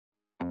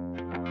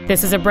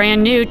This is a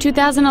brand new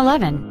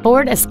 2011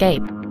 Ford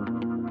Escape.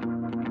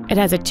 It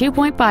has a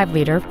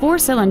 2.5-liter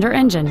four-cylinder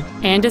engine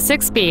and a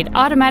 6-speed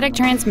automatic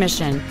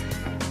transmission.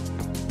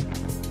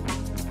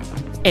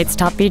 Its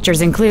top features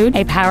include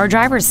a power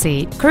driver's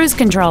seat, cruise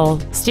control,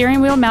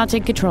 steering wheel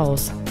mounted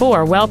controls,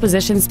 4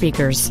 well-positioned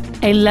speakers,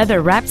 a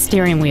leather-wrapped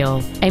steering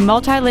wheel, a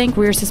multi-link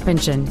rear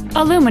suspension,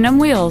 aluminum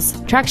wheels,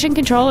 traction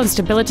control and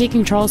stability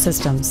control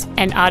systems,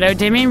 an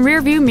auto-dimming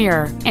rear-view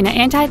mirror, and an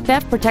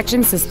anti-theft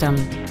protection system.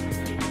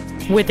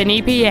 With an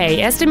EPA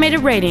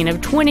estimated rating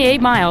of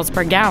 28 miles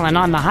per gallon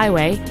on the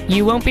highway,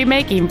 you won't be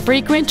making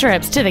frequent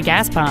trips to the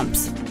gas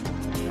pumps.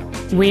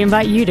 We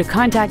invite you to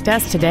contact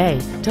us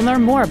today to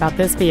learn more about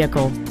this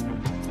vehicle.